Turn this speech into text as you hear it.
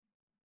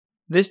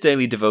This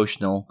daily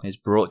devotional is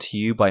brought to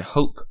you by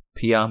Hope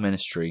PR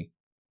Ministry.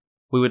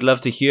 We would love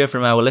to hear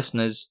from our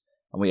listeners,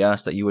 and we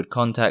ask that you would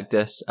contact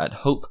us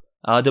at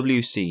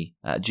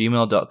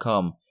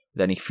hoperwc@gmail.com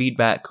with any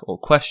feedback or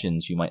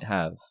questions you might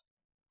have.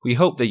 We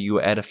hope that you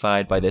were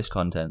edified by this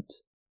content.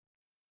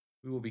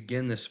 We will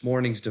begin this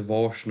morning's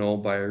devotional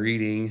by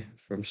reading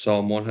from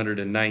Psalm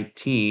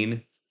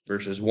 119,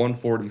 verses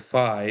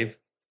 145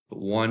 to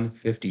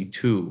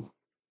 152.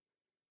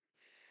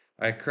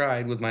 I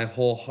cried with my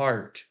whole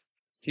heart,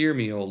 "Hear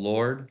me, O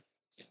Lord.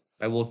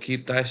 I will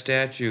keep thy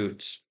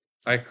statutes.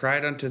 I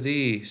cried unto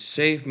thee,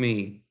 save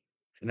me,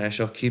 and I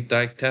shall keep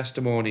thy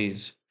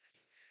testimonies.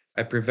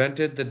 I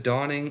prevented the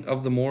dawning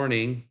of the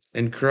morning,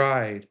 and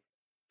cried.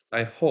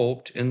 I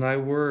hoped in thy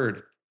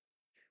word.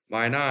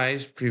 Mine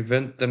eyes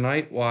prevent the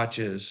night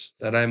watches,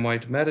 that I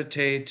might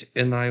meditate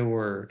in thy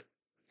word.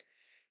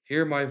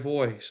 Hear my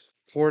voice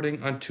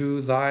according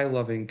unto thy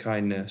loving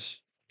kindness.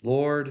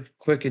 Lord,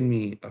 quicken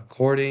me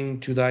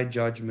according to thy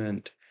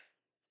judgment.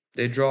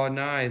 They draw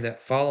nigh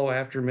that follow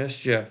after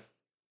mischief.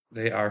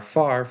 They are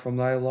far from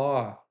thy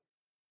law.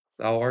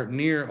 Thou art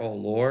near, O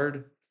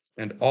Lord,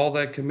 and all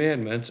thy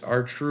commandments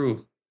are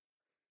truth.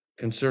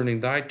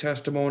 Concerning thy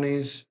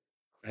testimonies,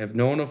 I have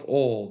known of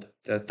old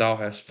that thou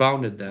hast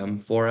founded them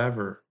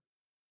forever."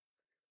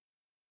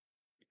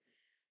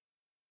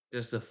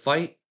 Does the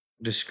fight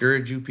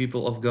discourage you,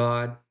 people of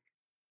God?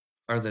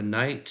 Are the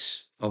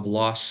nights of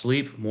lost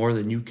sleep more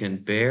than you can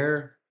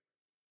bear?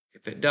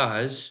 If it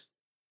does,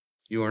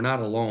 you are not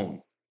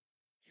alone.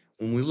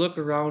 When we look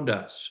around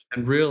us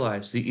and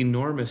realize the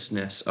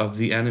enormousness of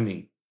the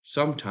enemy,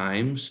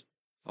 sometimes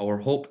our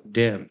hope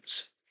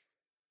dims.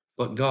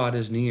 But God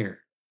is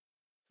near.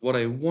 What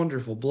a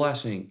wonderful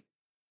blessing!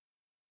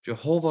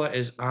 Jehovah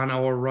is on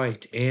our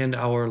right and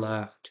our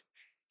left.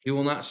 He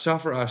will not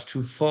suffer us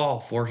to fall,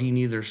 for he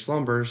neither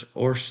slumbers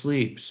or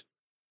sleeps.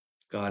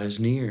 God is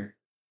near.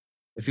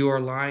 If you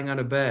are lying on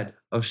a bed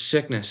of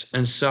sickness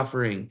and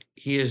suffering,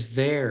 he is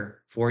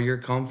there for your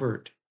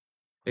comfort.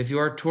 If you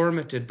are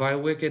tormented by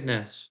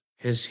wickedness,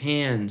 his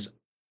hands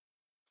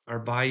are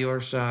by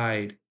your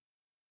side.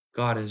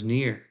 God is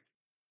near.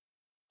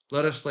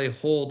 Let us lay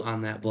hold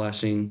on that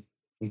blessing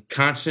and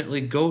constantly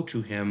go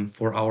to him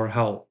for our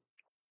help.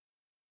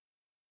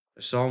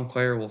 The psalm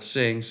choir will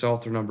sing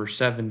Psalter number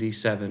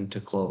 77 to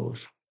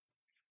close.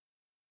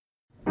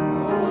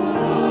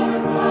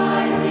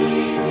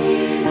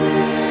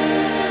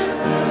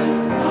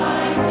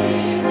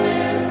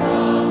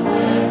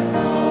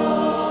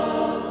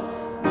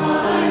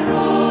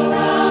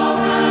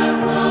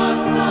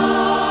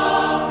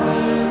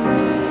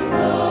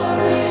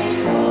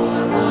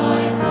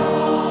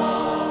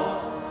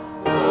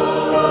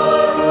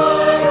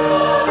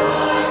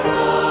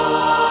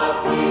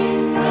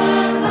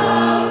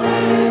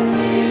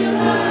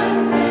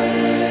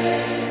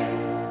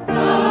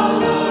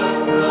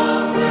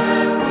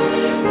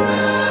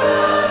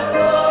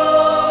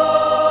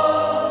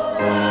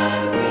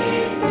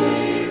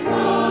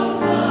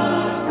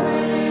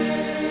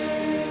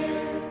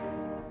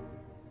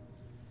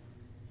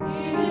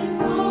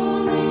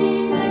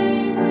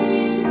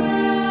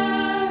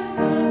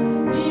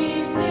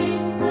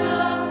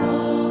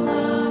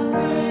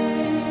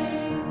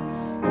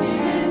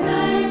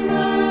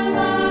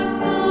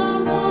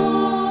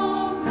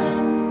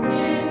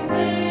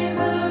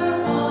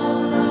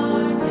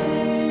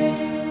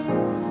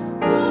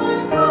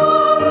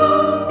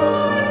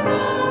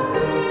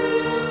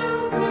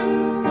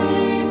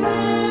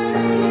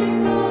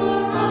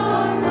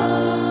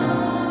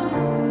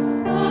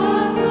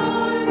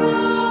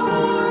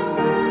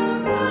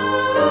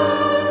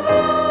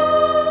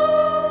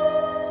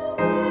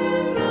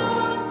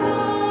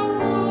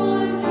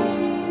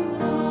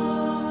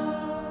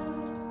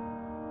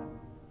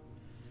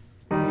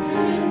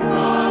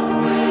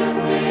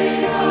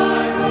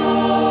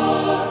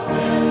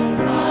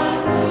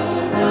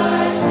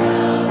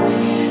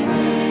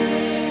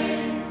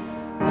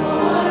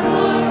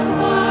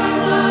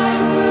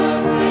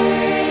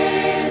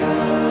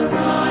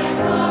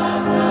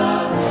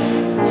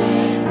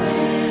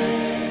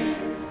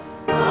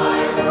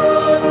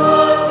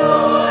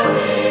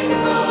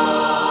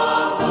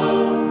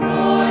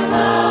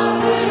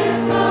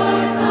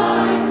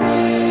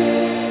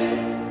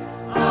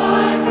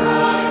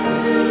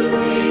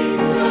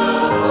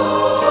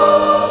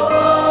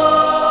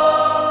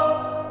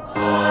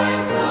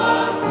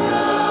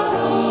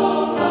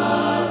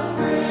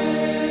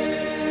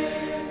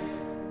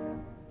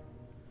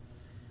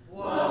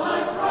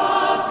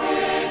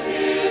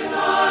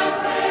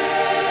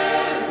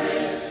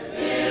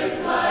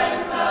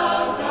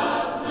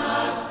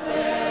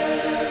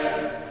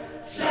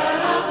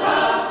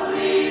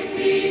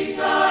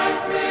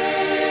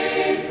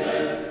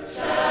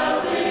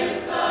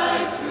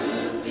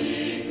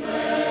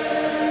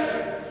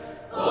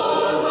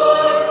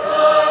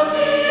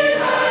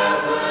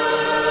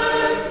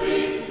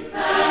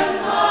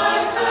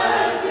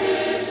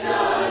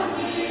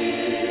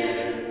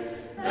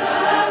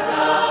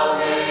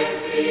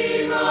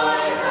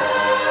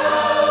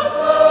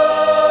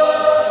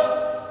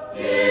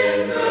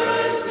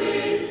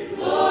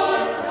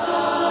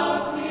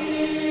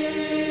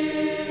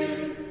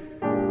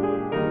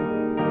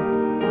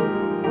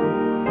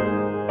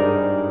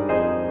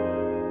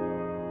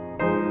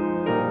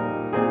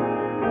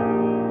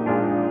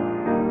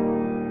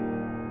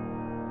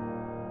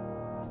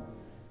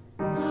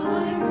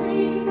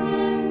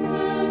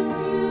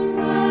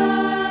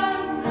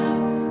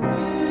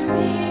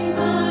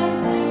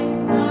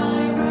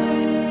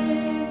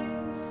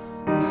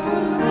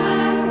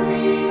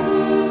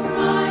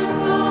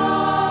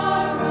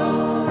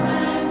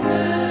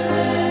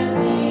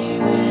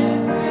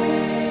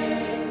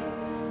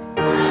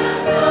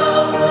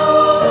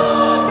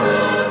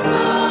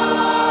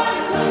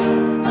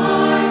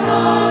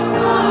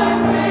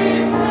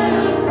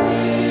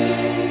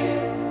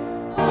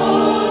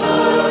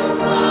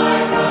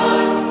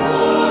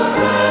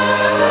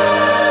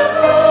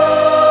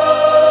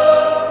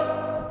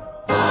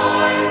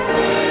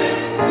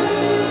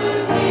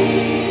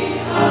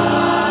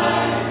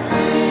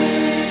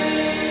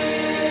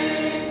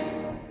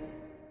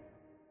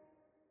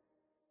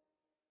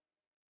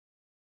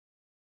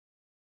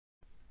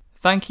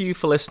 Thank you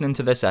for listening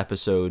to this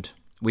episode.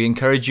 We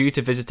encourage you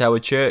to visit our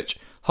church,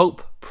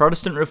 Hope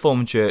Protestant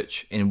Reformed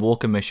Church in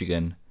Walker,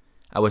 Michigan.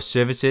 Our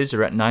services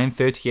are at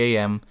 9:30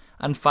 a.m.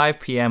 and 5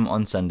 p.m.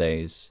 on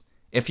Sundays.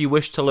 If you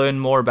wish to learn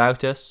more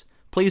about us,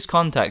 please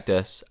contact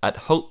us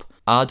at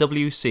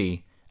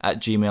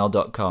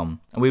hoperwc@gmail.com,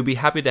 and we'll be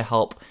happy to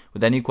help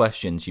with any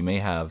questions you may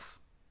have.